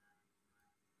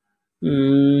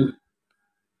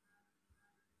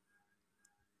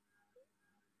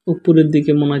 উপরের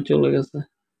দিকে মনে হয় চলে গেছে।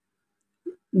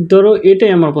 ধরো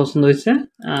এটাই আমার পছন্দ হয়েছে,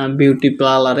 বিউটি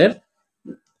পার্লারের।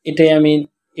 এটাই আমি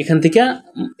এখান থেকে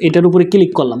এটার উপরে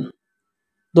ক্লিক করলাম।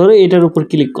 ধরো এটার উপর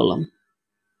ক্লিক করলাম,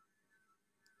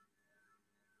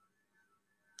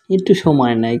 একটু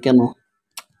সময় নেয় কেন?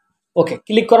 ওকে,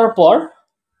 ক্লিক করার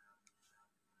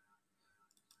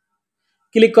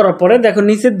পরে দেখো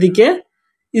নিচের দিকে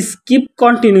স্কিপ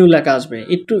কন্টিনিউ লেখা আসবে।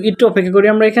 একটু একটু অপেক্ষা করি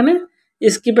আমরা, এখানে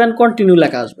স্কিপ অ্যান্ড কন্টিনিউ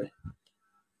লেখা আসবে।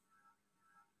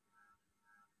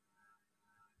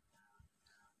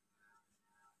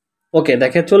 ওকে,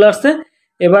 দেখে চলে আসছে।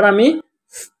 এবার আমি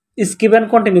স্কিপ অ্যান্ড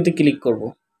কন্টিনিউতে ক্লিক করব।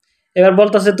 এবার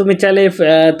বলতেছে তুমি চাইলে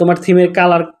তোমার থিমের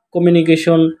কালার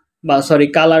কমিউনিকেশন বা সরি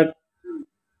কালার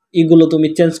এগুলো তুমি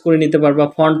চেঞ্জ করে নিতে পারবা,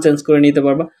 ফন্ট চেঞ্জ করে নিতে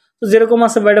পারবা। তো যেরকম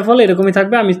আছে বাই ডিফল্ট এরকমই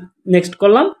থাকবে। আমি নেক্সট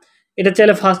করলাম। এটা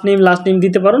চাইলে ফার্স্ট নেম লাস্ট নেম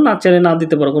দিতে পারো, না চাইলে না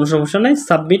দিতে পারো, কোনো সমস্যা নেই।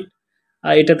 সাবমিট,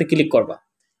 এটাতে ক্লিক করবা।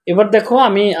 এবার দেখো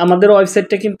আমাদের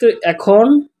ওয়েবসাইটটা কিন্তু এখন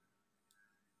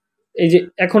এই যে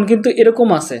এখন কিন্তু এরকম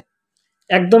আছে,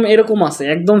 একদম এরকম আছে,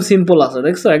 একদম সিম্পল আছে,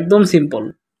 দেখছো একদম সিম্পল।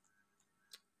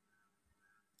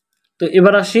 তো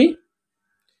এবার আসি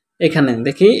এখানে,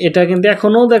 দেখি এটা কিন্তু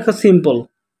এখনো দেখো সিম্পল।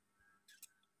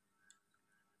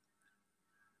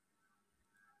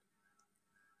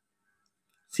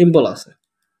 সিম্পল আছে।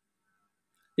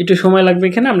 একটু সময় লাগবে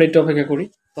এখানে, আমরা একটু অপেক্ষা করি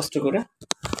কষ্ট করে।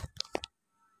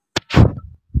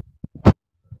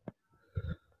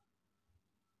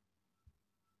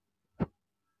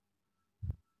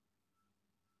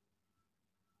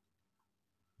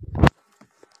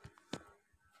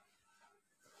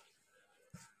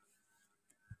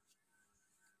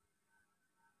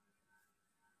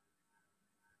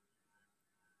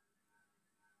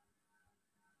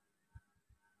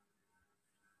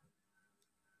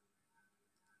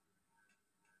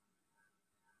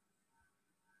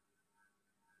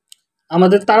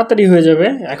 আমাদের তাড়াতাড়ি হয়ে যাবে,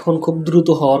 এখন খুব দ্রুত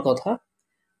হওয়ার কথা।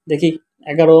 দেখি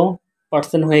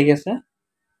 11% হয়ে গেছে।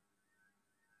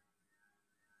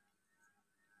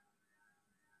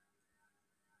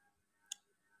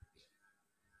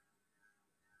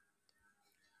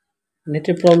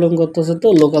 নেটে প্রবলেম করতেছে তো,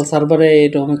 লোকাল সার্ভারে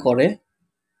এরকমই করে।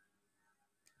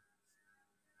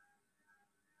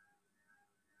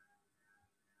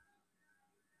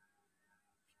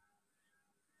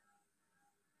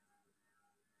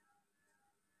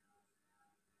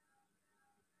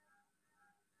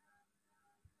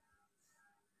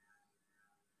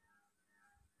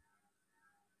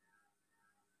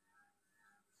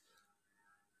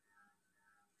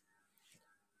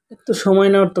 একটু সময়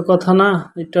নেওয়ার তো কথা না।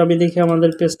 একটু আমি দেখি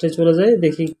আমাদের পেজটায় চলে যাই,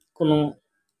 দেখি কোনো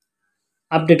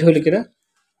আপডেট হইল কিনা।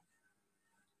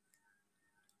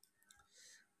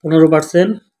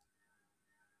 15%।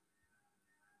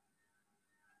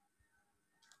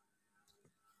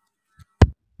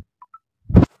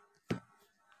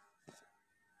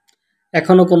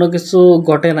 এখনো কোনো কিছু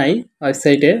ঘটে নাই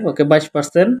ওয়েবসাইটে। ওকে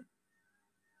 22%।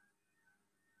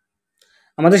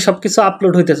 আমাদের সবকিছু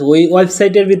আপলোড হইতেছে ওই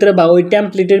ওয়েবসাইটের ভিতরে বা ওই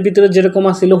টেমপ্লেটের ভিতরে যেরকম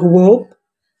আছিল হুবহু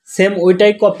সেম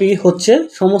ওইটাই কপি হচ্ছে।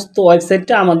 সমস্ত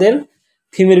ওয়েবসাইটটা আমাদের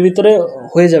থিমের ভিতরে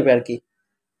হয়ে যাবে আর কি।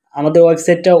 আমাদের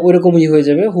ওয়েবসাইটটা ওইরকমই হয়ে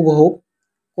যাবে হুবহু,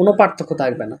 কোনো পার্থক্য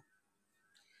থাকবে না।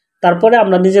 তারপরে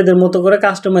আমরা নিজেদের মতো করে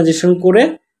কাস্টমাইজেশন করে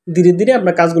ধীরে ধীরে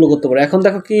আমরা কাজগুলো করতে পারবো। এখন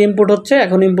দেখো কি ইম্পোর্ট হচ্ছে,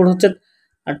 এখন ইম্পোর্ট হচ্ছে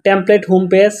template, home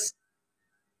page,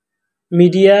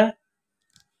 media,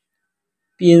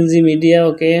 PNG media,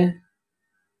 okay,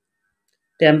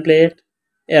 template,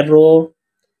 arrow,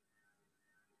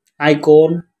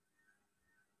 icon,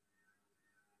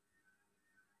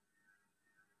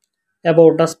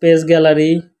 about us page,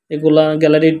 gallery, এগুলা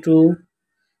গ্যালারি টু,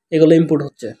 এগুলো ইম্পোর্ট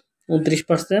হচ্ছে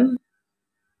 29%।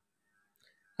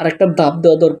 আর একটা ধাপ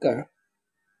দেওয়া দরকার,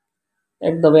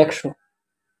 একদম 100।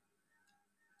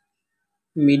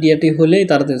 মিডিয়াটি হলেই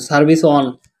তাড়াতাড়ি service on,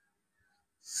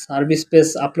 service page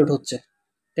upload হচ্ছে,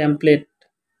 টেমপ্লেট,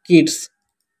 কিটস,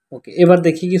 ওকে। এবার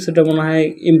দেখি কিছুটা মনে হয়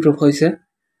ইমপ্রুভ হয়েছে।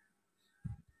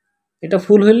 এটা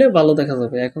ফুল হইলে ভালো দেখা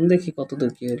যাবে। এখন দেখি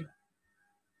কতদূর কি হলো।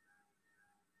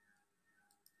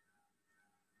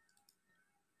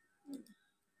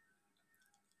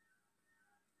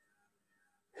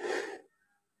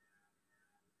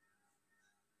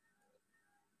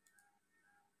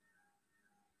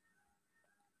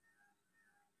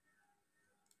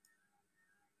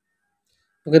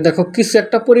 ওকে দেখো কিছু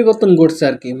একটা পরিবর্তন ঘটছে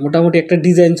আর কি, মোটামুটি একটা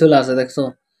ডিজাইন চলে আসে, দেখছো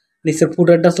নিচের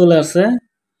ফুটারটা চলে আসে,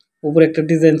 উপরে একটা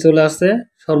ডিজাইন চলে আসে,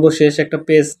 সর্বশেষ একটা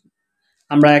পেজ,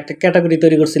 আমরা একটা ক্যাটাগরি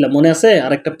তৈরি করছিলাম মনে আছে,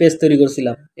 আর একটা পেজ তৈরি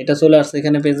করছিলাম, এটা চলে আসছে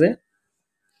এখানে পেজে।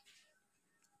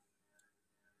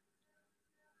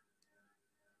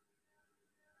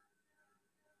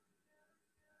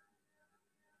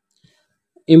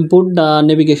 Input the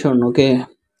navigation, okay,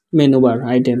 menu bar,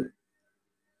 item.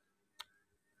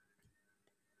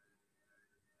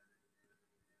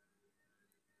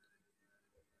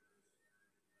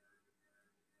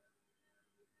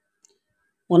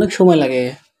 অনেক সময় লাগে,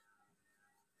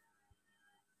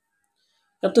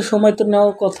 এত সময় তো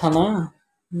নেওয়ার কথা না,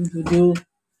 যদিও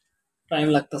টাইম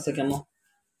লাগতেছে কেন।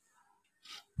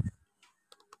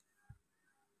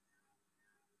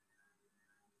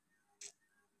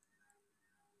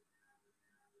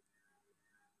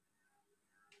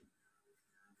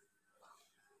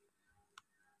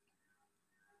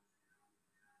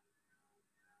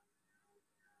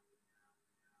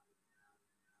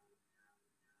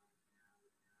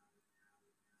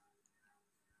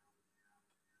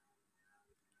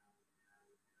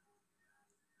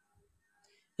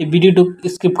 এই ভিডিওটুক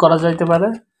স্কিপ করা যাইতে পারে।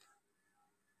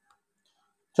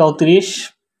 34।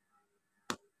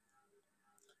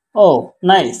 ও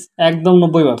নাইস, একদম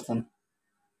 90%।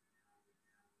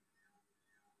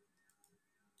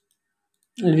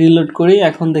 রিলোড করি,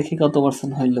 এখন দেখি কত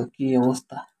পার্সেন্ট হইলো, কি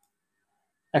অবস্থা।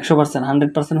 100%,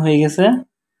 100% হয়ে গেছে।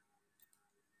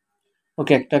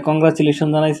 ওকে, একটা কংগ্রাচুলেশন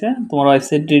জানাইছে, তোমার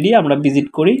ওয়েবসাইট রেডি। আমরা ভিজিট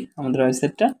করি আমাদের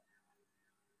ওয়েবসাইটটা।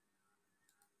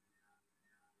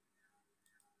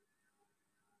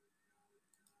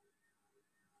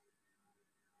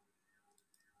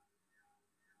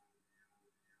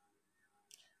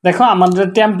 দেখো আমাদের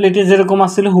টেমপ্লেটে যেরকম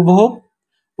আসলে হুবহু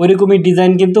ওইরকমই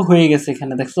ডিজাইন কিন্তু হয়ে গেছে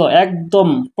এখানে, দেখছো একদম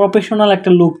প্রফেশনাল একটা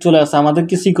লুক চলে আসে, আমাদের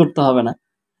কিছুই করতে হবে না।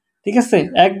 ঠিক আছে,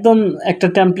 একদম একটা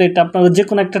টেমপ্লেট, আপনারা যে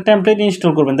কোনো একটা টেমপ্লেট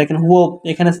ইনস্টল করবেন, দেখেন হুবহু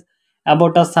এখানে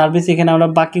অ্যাবাউট আস সার্ভিস, এখানে আমরা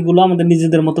বাকিগুলো আমাদের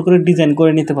নিজেদের মতো করে ডিজাইন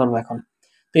করে নিতে পারবো এখন।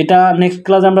 তো এটা নেক্সট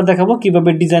ক্লাস আমরা দেখাবো কিভাবে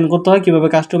ডিজাইন করতে হয়, কিভাবে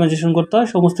কাস্টমাইজেশন করতে হয়,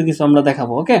 সমস্ত কিছু আমরা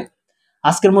দেখাবো। ওকে,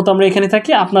 আজকের মতো আমরা এখানে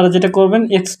থাকি। আপনারা যেটা করবেন,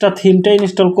 এক্সট্রা থিমটা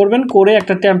ইনস্টল করবেন, করে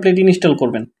একটা টেমপ্লেট ইনস্টল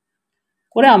করবেন,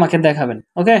 করে আমাকে দেখাবেন।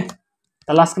 ওকে,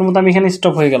 তাহলে আজকের মতো আমি এখানে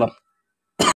স্টপ হয়ে গেলাম।